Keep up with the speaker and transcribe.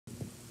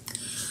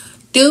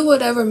Do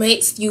whatever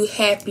makes you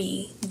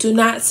happy. Do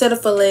not settle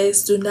for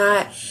less. Do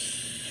not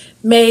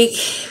make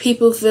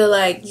people feel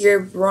like you're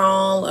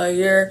wrong or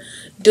you're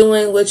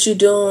doing what you're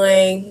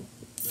doing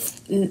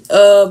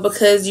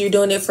because you're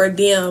doing it for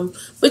them,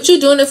 but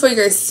you're doing it for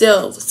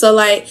yourself. So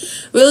like,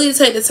 really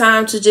take the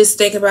time to just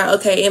think about,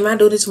 okay, am I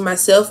doing this for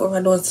myself or am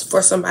I doing this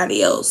for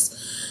somebody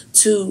else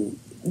to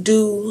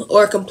do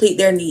or complete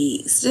their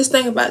needs? Just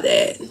think about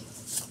that.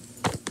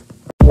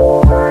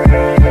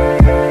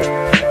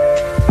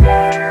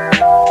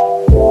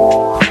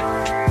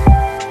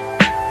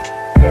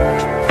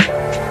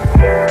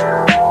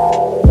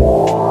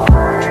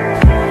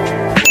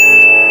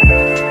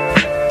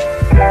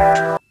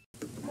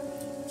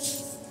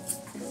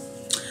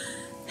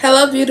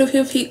 Hello,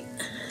 beautiful people.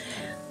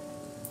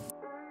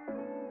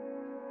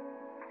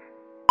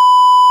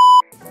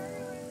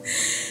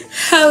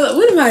 Hello,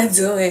 what am I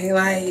doing?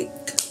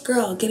 Like,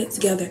 girl, get it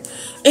together.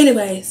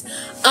 Anyways,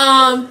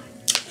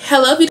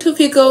 hello, beautiful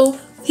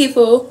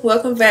people.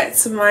 Welcome back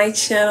to my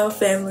channel,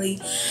 family.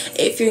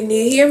 If you're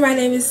new here, my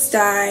name is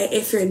Styyy.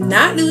 If you're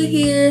not new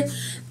here,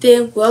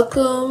 then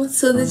welcome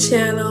to the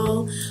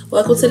channel.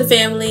 Welcome to the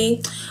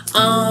family.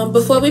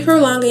 Before we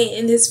prolong it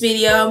in this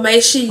video,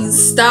 make sure you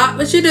stop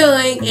what you're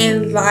doing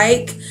and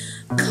like,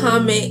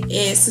 comment,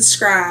 and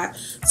subscribe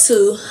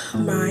to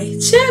my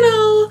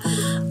channel.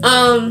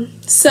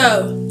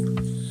 So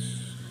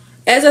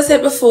as I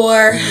said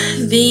before,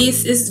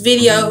 this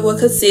video will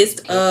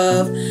consist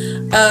of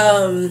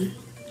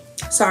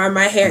sorry,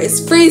 my hair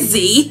is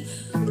frizzy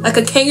like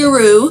a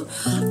kangaroo.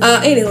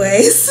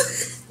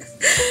 Anyways,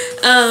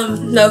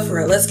 no, for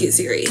real, let's get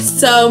serious.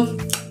 So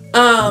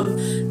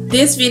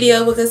this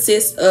video will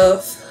consist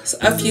of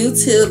a few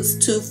tips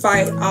to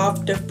fight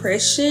off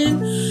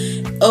depression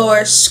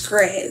or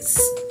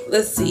stress.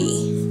 Let's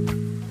see.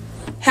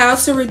 How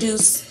to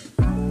reduce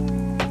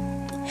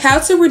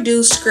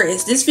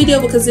stress. This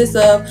video will consist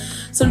of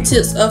some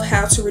tips of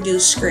how to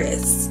reduce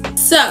stress.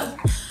 So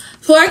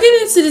before I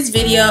get into this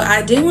video,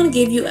 I do want to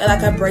give you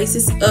like a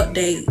braces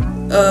update.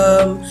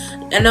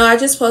 I know I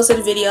just posted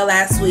a video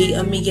last week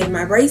of me getting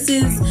my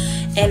braces,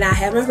 and I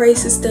have my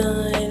braces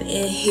done,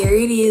 and here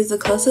it is, a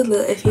closer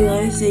look if you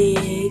want to see.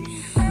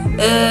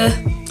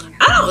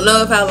 I don't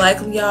know if I like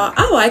them, y'all.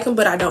 I like them,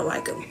 but I don't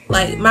like them.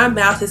 Like, my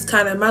mouth is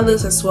kind of, my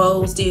lips are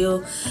swollen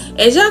still.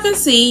 As y'all can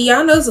see,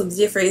 y'all know some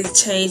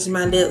difference changed in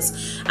my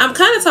lips. I'm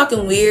kind of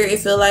talking weird, it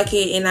feel like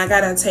it, and I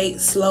gotta take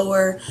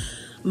slower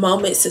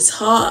moments to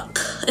talk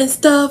and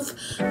stuff.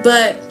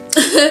 But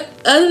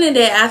other than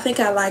that, I think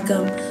I like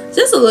them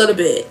just a little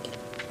bit.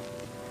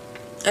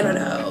 I don't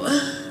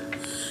know.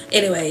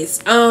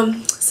 Anyways,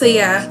 so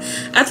yeah,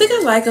 I think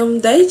I like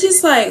them. They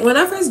just, like, when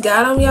I first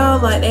got them,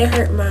 y'all, like, they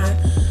hurt my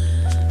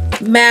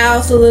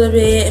mouth a little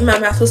bit, and my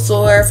mouth was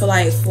sore for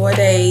like 4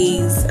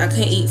 days. I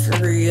couldn't eat for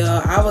real.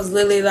 I was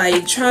literally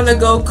like trying to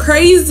go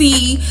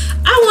crazy.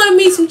 I wanted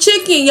me some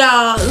chicken,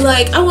 y'all.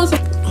 Like, I want some,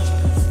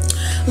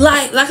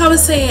 like I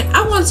was saying,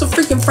 I want some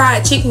freaking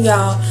fried chicken,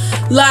 y'all.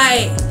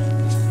 Like,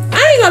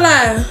 I ain't gonna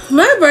lie,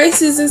 my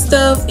braces and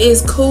stuff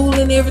is cool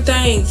and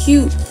everything,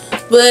 cute,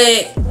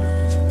 but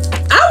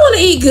I want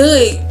to eat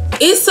good.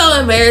 It's so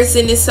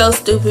embarrassing, it's so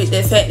stupid,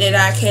 the fact that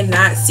I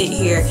cannot sit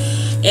here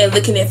and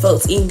looking at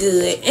folks eating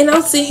good and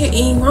I'm sitting here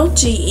eating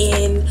raunchy.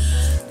 And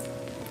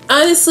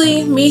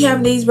honestly, me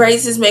having these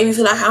braces made me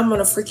feel like I'm on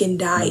a freaking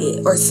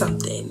diet or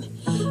something.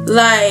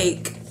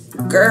 Like,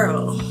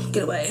 girl,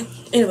 get away.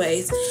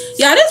 Anyways,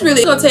 y'all, this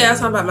really gonna tell y'all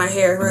something about my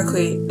hair real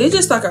quick. This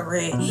just like a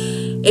rant.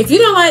 If you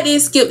don't like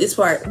this, skip this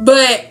part.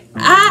 But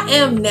I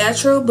am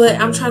natural,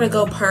 but I'm trying to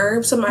go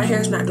perm, so my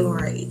hair's not doing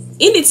right.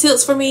 Any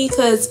tips for me?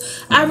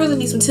 Because I really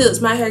need some tips.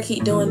 My hair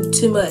keep doing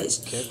too much.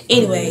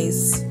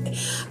 Anyways,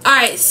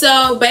 alright,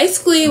 so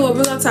basically what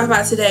we're going to talk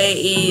about today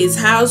is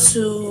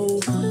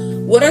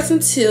what are some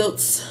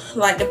tips,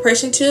 like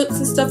depression tips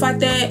and stuff like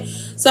that.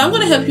 So I'm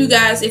going to help you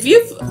guys. If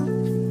you've,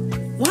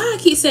 why I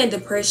keep saying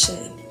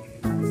depression?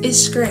 It's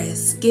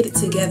stress. Get it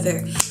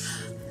together.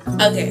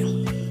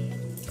 Okay.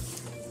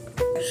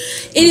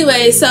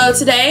 Anyway, so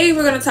today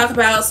we're going to talk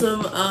about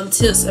some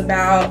tips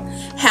about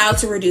how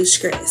to reduce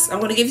stress. I'm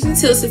going to give you some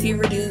tips if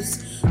you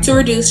to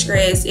reduce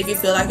stress, if you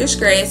feel like you're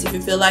stressed, if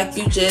you feel like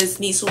you just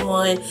need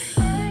someone,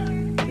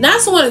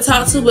 not someone to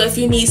talk to, but if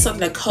you need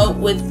something to cope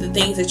with the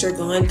things that you're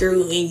going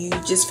through and you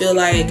just feel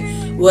like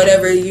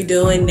whatever you're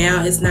doing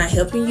now is not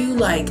helping you,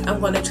 like, I'm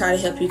going to try to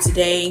help you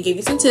today and give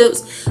you some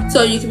tips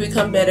so you can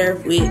become better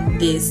with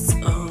this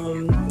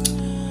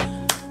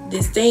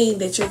this thing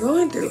that you're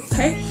going through.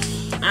 Okay,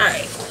 all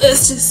right,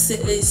 let's just sit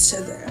each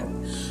other up.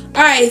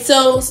 All right,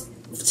 so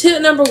tip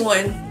number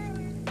 1.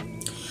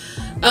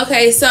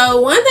 Okay,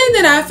 so one thing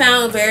that I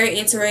found very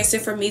interesting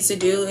for me to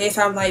do if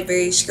I'm like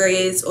very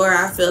stressed or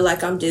I feel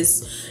like I'm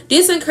just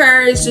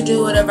disencouraged to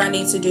do whatever I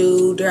need to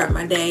do throughout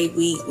my day,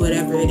 week,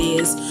 whatever it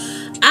is,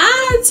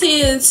 I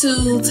tend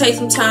to take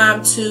some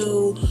time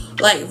to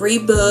like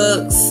read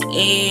books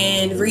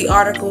and read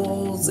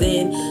articles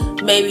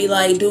and maybe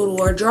like doodle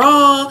or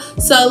draw.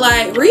 So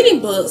like reading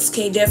books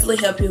can definitely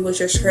help you with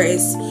your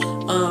stress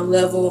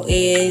level,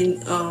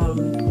 and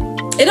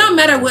It don't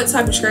matter what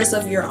type of stress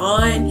level you're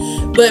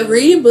on, but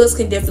reading books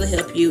can definitely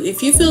help you.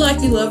 If you feel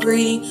like you love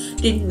reading,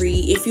 then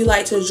read. If you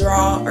like to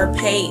draw or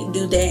paint,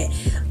 do that.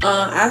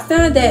 I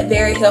found that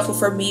very helpful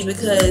for me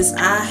because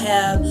I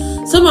have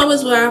some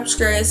moments where I'm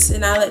stressed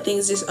and I let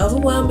things just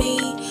overwhelm me,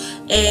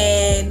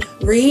 and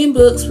reading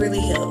books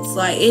really helps.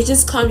 Like, it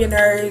just calms your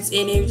nerves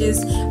and it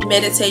just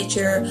meditate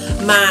your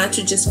mind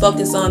to just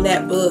focus on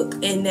that book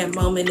in that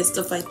moment and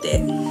stuff like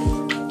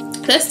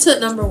that. That's tip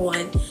number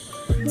 1.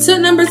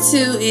 Tip number 2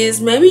 is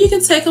maybe you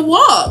can take a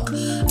walk.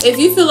 If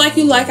you feel like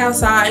you like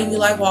outside and you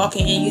like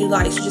walking and you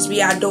like to just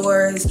be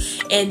outdoors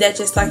and that's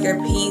just like your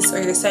peace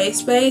or your safe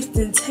space,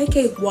 then take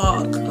a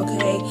walk,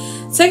 okay?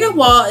 Take a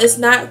walk. It's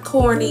not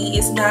corny.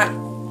 It's not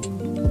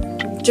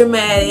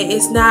dramatic.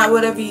 It's not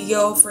whatever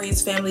your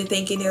friends, family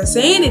thinking they're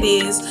saying it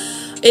is.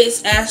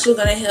 It's actually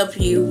going to help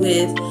you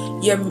with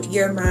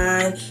your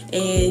mind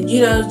and,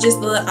 you know, just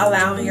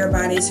allowing your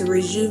body to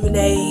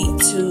rejuvenate,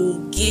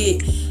 to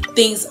get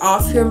things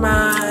off your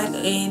mind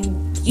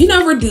and, you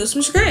know, reduce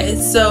some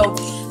stress. So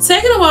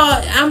taking a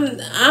walk,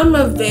 I'm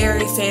a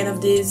very fan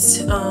of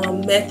this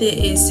method,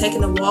 is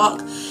taking a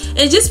walk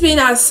and just being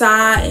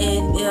outside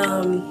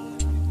and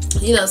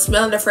you know,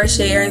 smelling the fresh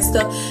air and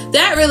stuff.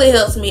 That really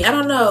helps me. I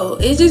don't know,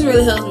 it just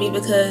really helps me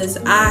because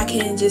I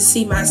can just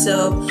see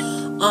myself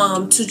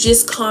to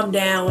just calm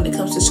down when it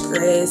comes to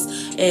stress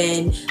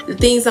and the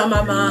things on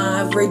my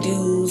mind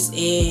reduce.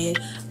 And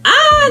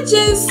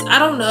I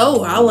don't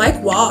know, I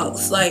like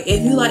walks. Like,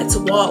 if you like to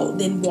walk,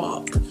 then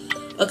walk,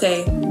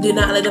 okay? Do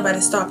not let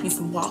nobody stop you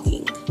from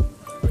walking,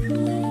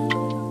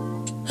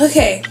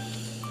 okay?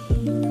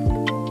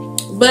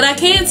 But I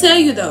can tell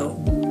you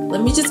though,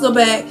 let me just go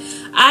back,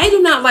 I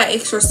do not like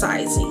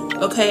exercising,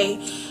 okay?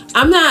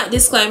 I'm not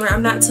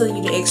telling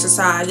you to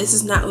exercise. This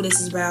is not what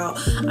this is about.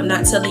 I'm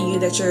not telling you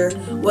that you're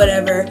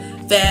whatever,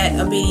 fat,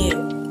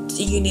 obedient,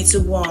 you need to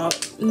walk.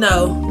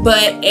 No,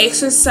 but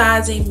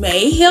exercising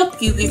may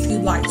help you if you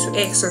like to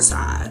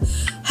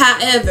exercise.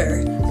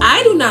 However,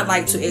 I do not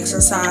like to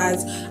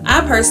exercise.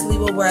 I personally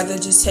would rather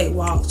just take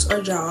walks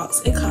or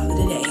jogs and call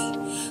it a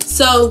day.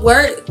 So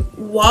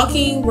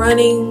walking,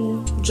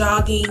 running,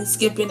 jogging,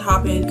 skipping,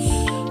 hopping,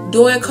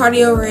 doing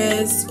cardio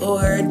rest,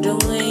 or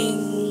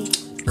doing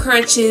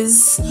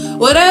crunches,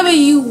 whatever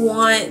you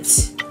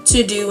want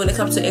to do when it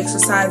comes to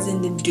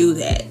exercising, then do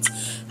that.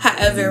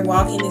 However,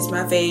 walking is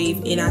my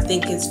fave, and I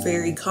think it's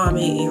very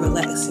calming and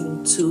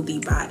relaxing to the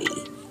body,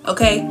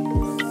 okay?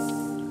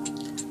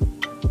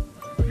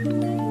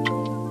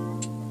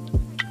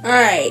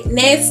 Alright,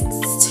 next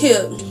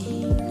tip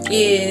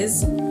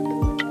is,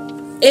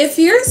 if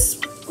you're,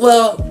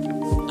 well,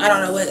 I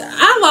don't know what,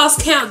 I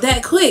lost count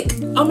that quick,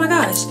 oh my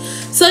gosh.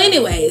 So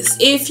anyways,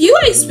 if you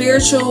a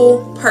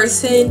spiritual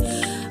person,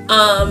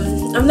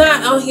 I'm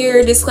not on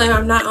here, disclaimer,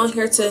 I'm not on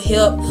here to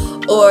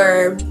help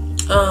or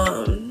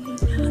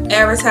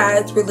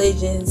advertise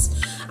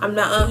religions. I'm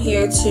not on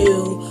here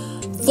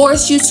to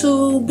force you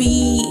to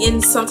be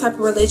in some type of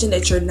religion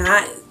that you're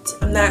not.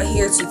 I'm not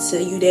here to tell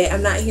you that.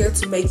 I'm not here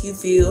to make you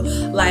feel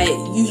like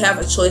you have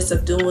a choice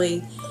of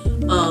doing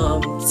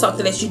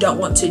something that you don't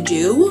want to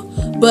do.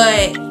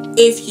 But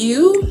if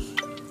you're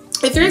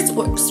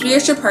a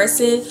spiritual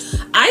person,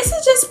 I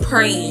suggest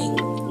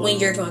praying when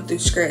you're going through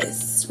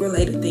stress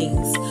related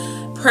things.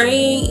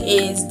 Praying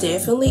is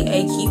definitely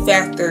a key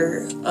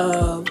factor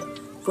of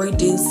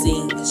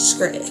reducing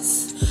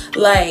stress.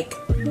 Like,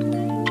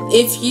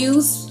 if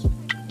you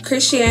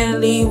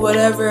Christianity,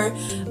 whatever,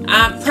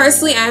 I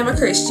am a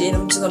Christian.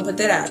 I'm just gonna put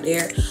that out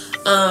there.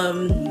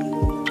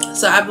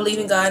 So I believe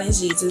in God and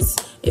Jesus.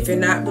 If you're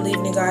not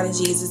believing in God and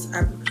Jesus,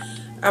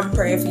 I'm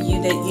praying for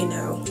you that, you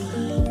know,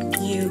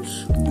 you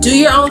do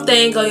your own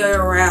thing, go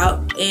your own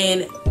route,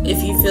 and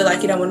if you feel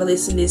like you don't want to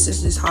listen to this,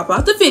 just hop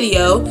off the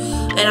video,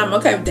 and I'm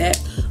okay with that.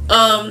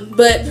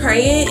 But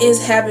praying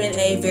is having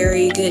a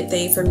very good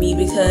thing for me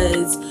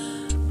because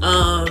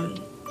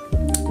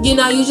you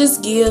know, you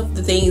just give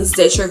the things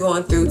that you're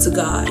going through to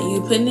God.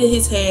 You put it in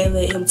his hand,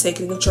 let him take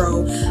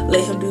control,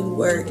 let him do the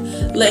work,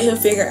 let him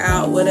figure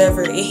out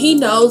whatever. And he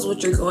knows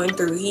what you're going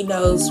through. He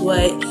knows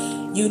what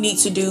you need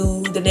to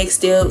do, the next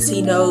steps.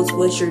 He knows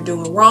what you're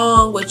doing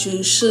wrong, what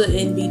you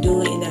shouldn't be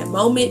doing in that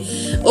moment,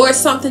 or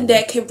something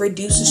that can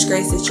reduce the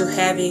stress that you're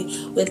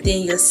having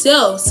within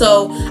yourself.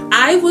 So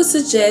I would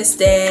suggest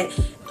that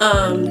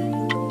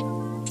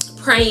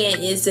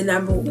praying is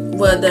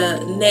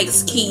the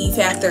next key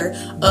factor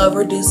of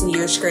reducing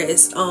your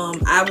stress.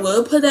 I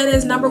will put that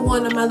as number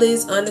 1 on my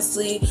list,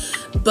 honestly,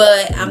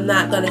 but I'm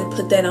not gonna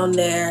put that on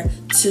there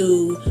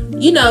to,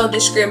 you know,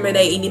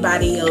 discriminate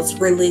anybody else's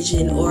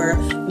religion or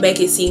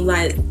make it seem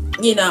like,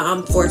 you know,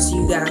 I'm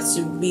forcing you guys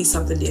to be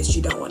something that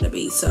you don't want to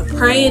be. So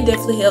praying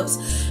definitely helps.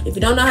 If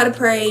you don't know how to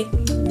pray,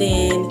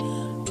 then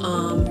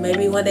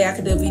maybe one day I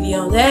could do a video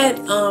on that.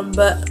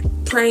 But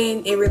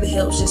praying, it really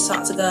helps. Just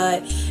talk to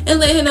God and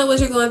let him know what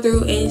you're going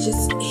through, and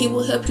just he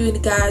will help you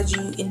and guide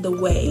you in the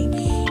way.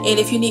 And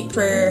if you need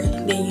prayer,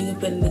 then you can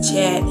put in the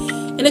chat,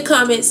 in the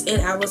comments,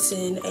 and I will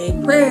send a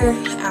prayer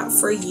out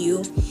for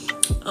you,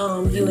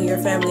 you and your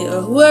family, or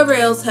whoever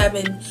else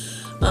having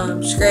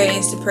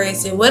stress,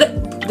 depression,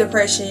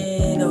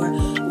 or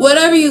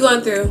whatever you're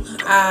going through,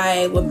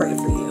 I will pray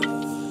for you.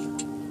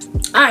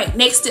 Alright,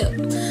 next tip.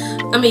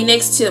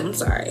 I'm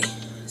sorry.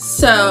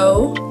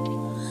 So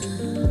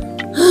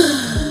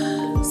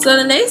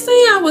the next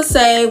thing I would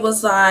say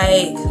was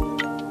like,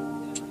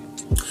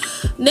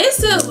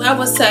 next tip I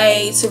would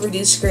say to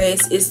reduce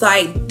stress is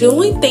like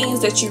doing things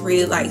that you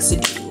really like to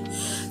do.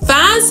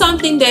 Find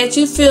something that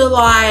you feel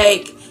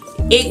like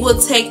it will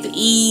take the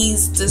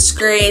ease, the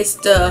stress,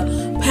 the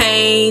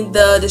pain,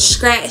 the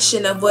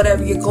distraction of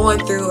whatever you're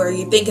going through or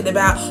you're thinking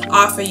about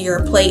off of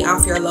your plate,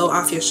 off your load,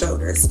 off your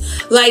shoulders.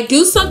 Like,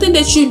 do something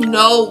that you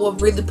know will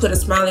really put a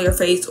smile on your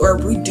face or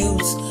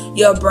reduce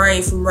your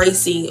brain from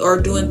racing or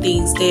doing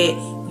things that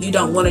you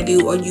don't want to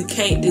do or you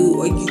can't do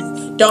or you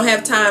don't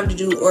have time to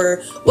do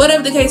or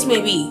whatever the case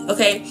may be.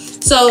 Okay,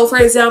 so for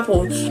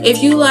example,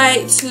 if you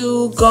like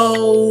to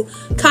go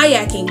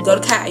kayaking, go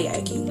to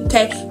kayaking.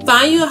 Okay,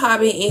 find you a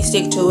hobby and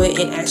stick to it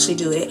and actually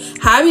do it.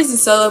 Hobbies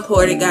is so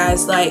important,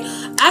 guys. Like,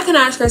 I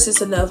cannot stress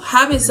this enough.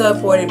 Hobbies is so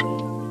important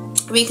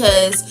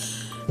because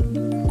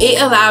it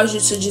allows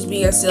you to just be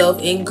yourself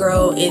and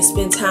grow and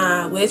spend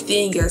time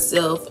within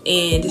yourself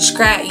and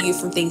distract you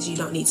from things you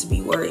don't need to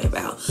be worried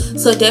about.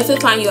 So definitely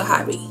find you a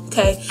hobby.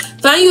 Okay,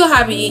 find you a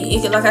hobby.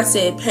 You can, like I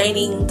said,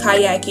 painting,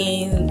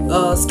 kayaking,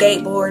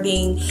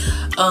 skateboarding.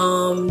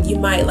 You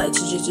might like to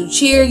just do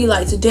cheer. You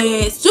like to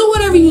dance. Do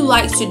whatever you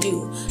like to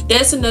do.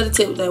 That's another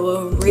tip that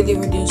will really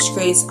reduce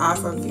stress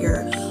off of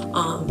your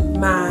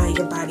mind,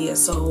 your body, your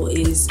soul,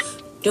 is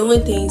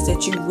doing things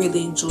that you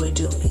really enjoy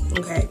doing.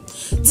 Okay,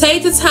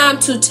 take the time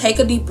to take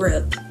a deep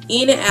breath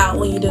in and out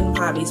when you're doing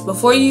hobbies,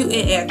 before you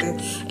and after,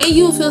 and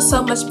you will feel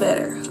so much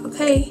better.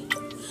 Okay,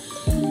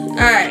 all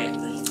right,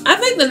 I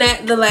think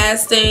the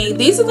last thing,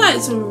 these are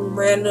like some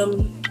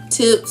random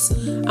tips.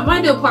 I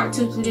might do a part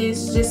 2 to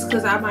this just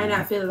because I might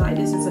not feel like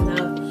this is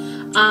enough.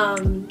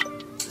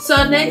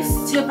 So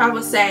next tip I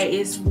would say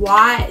is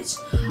watch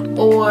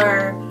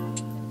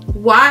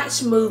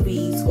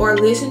movies or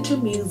listen to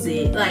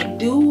music. Like,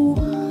 do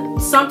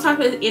some type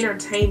of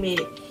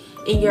entertainment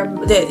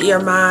that your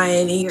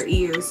mind and your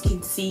ears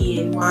can see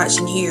and watch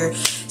and hear,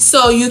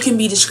 so you can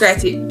be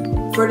distracted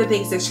for the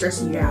things that's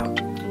stressing you out.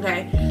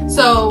 Okay,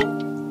 so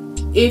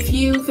if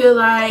you feel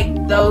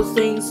like those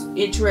things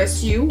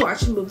interest you,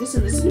 watching movies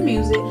and listen to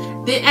music,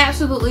 then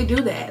absolutely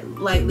do that.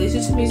 Like,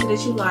 listen to music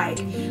that you like,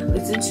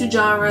 listen to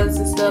genres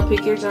and stuff,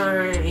 pick your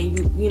genre,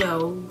 and you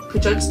know,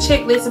 put your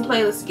checklist and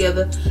playlist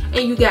together,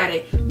 and you got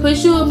it. Put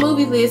you a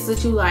movie list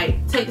that you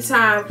like. Take the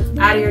time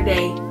out of your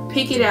day,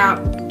 pick it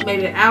out,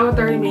 maybe an hour,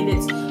 30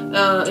 minutes,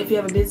 if you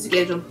have a busy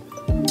schedule,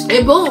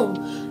 and boom,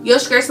 your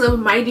stress level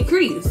might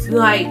decrease,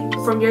 like,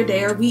 from your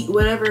day or week,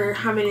 whatever,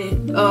 how many,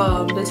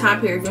 the time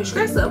period of your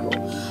stress level.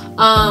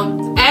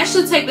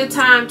 Actually take the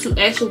time to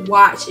actually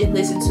watch and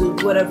listen to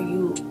whatever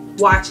you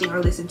watching or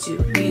listen to,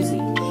 music,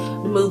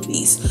 the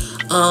movies.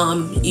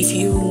 If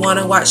you want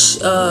to watch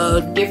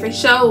different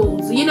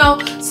shows, you know.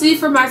 See,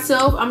 for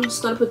myself, I'm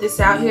just gonna put this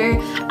out here,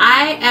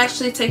 I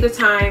actually take the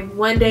time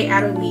one day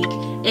out of the week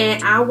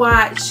and I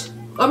watch,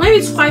 or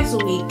maybe twice a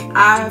week,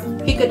 I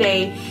pick a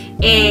day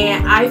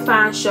and I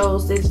find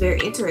shows that's very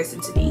interesting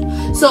to me.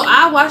 So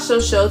I watch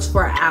those shows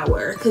for an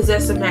hour because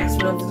that's the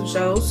maximum of the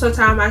shows.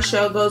 Sometimes my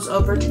show goes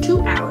over to 2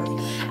 hours.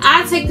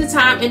 I take the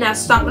time and I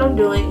stop what I'm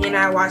doing and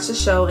I watch the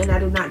show, and I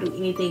do not do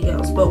anything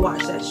else but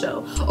watch that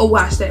show or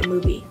watch that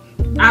movie.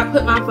 I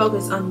put my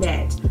focus on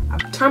that. I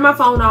turn my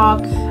phone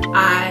off.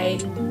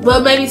 Well,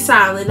 maybe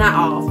silent, not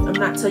off. I'm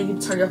not telling you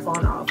to turn your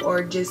phone off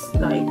or just,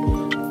 like,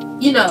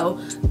 you know,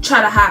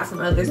 try to hide from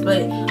others,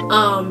 but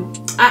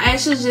I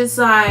actually just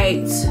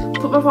like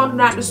put my phone to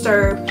not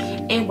disturb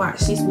and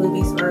watch these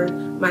movies or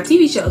my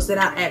TV shows that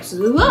I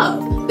absolutely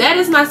love. That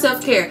is my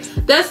self-care.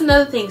 That's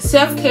another thing.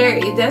 Self-care,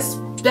 that's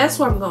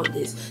where I'm going with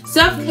this.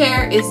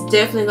 Self-care is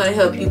definitely going to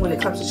help you when it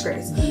comes to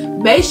stress.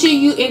 Make sure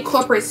you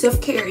incorporate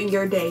self-care in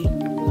your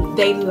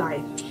daily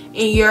life,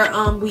 in your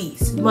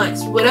weeks,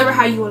 months, whatever,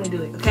 how you want to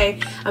do it. Okay,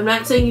 I'm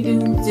not telling you to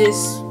do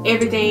this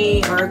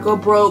everything or go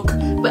broke,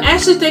 but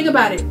actually think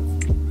about it.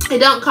 It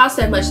don't cost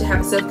that much to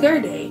have a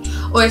self-care day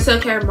or a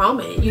self-care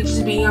moment. You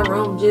just be in your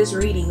room just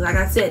reading. Like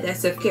I said, that's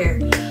self-care.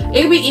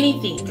 It could be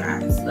anything,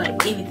 guys.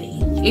 Like,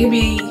 anything. It could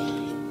be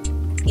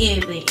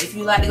anything. If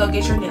you like to go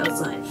get your nails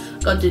done,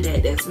 go do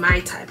that. That's my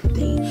type of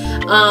thing.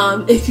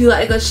 If you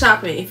like to go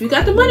shopping, if you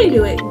got the money to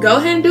do it, go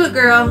ahead and do it,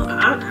 girl.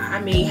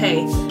 I mean,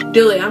 hey,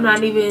 do it. I'm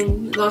not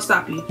even gonna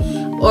stop you.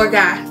 Or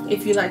guy,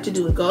 if you like to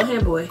do it, go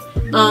ahead, boy.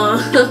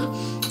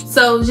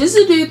 So just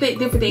to do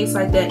different things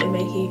like that and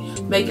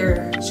make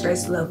your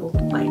stress level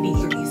like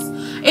decrease.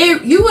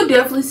 And you will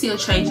definitely see a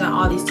change on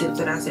all these tips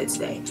that I said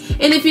today.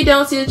 And if you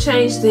don't see a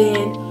change,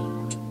 then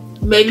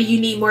maybe you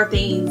need more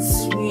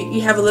things.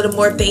 You have a little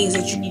more things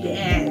that you need to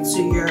add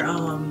to your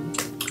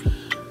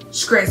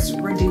stress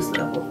reduced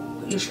level.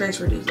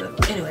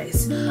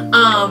 Anyways,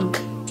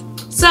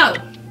 so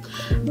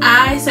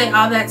I say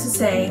all that to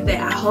say that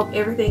I hope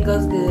everything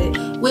goes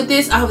good. With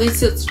this, I hope these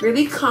tips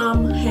really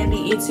come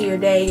handy into your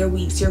day, your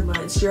weeks, your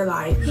months, your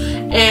life.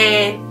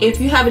 And if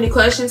you have any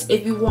questions,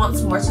 if you want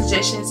some more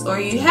suggestions, or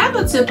you have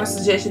a tip or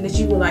suggestion that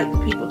you would like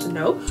people to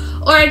know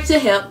or to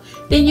help,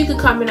 then you can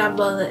comment down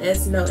below and let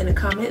us know in the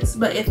comments.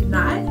 But if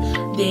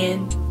not,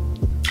 then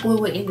we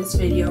will end this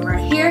video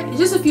right here.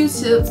 Just a few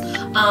tips.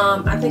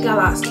 I think I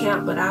lost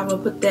count, but I will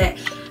put that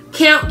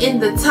count in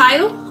the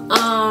title.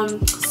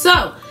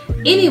 So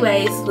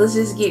anyways, let's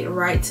just get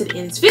right to the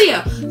end of this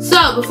video.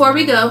 So before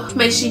we go,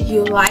 make sure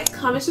you like,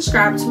 comment,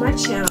 subscribe to my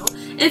channel,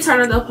 and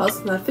turn on the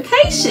post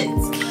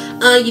notifications.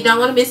 You don't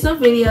want to miss no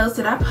videos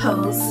that I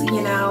post,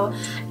 you know,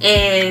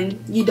 and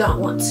you don't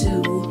want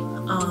to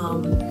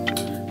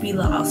be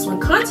lost when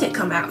content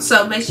come out.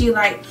 So make sure you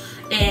like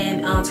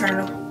and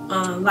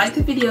like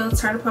the video,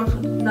 turn the post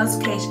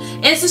notification,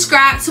 and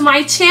subscribe to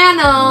my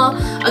channel.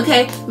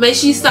 Okay, make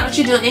sure you stop what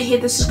you're doing and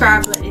hit the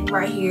subscribe button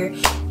right here,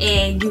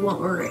 and you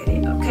won't regret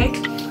it. Okay,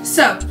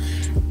 so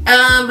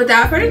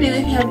without further ado,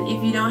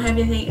 if you don't have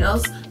anything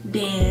else,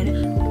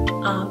 then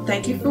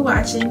thank you for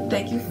watching.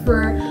 Thank you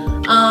for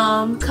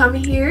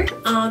coming here.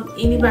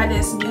 Anybody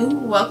that's new,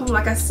 welcome.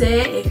 Like I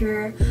said, if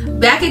you're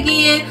back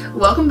again,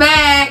 welcome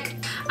back.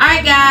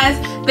 Alright guys,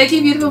 thank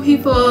you beautiful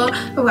people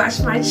for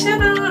watching my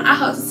channel. I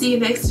hope to see you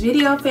next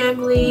video,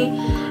 family.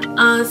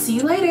 See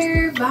you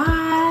later.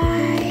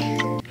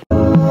 Bye.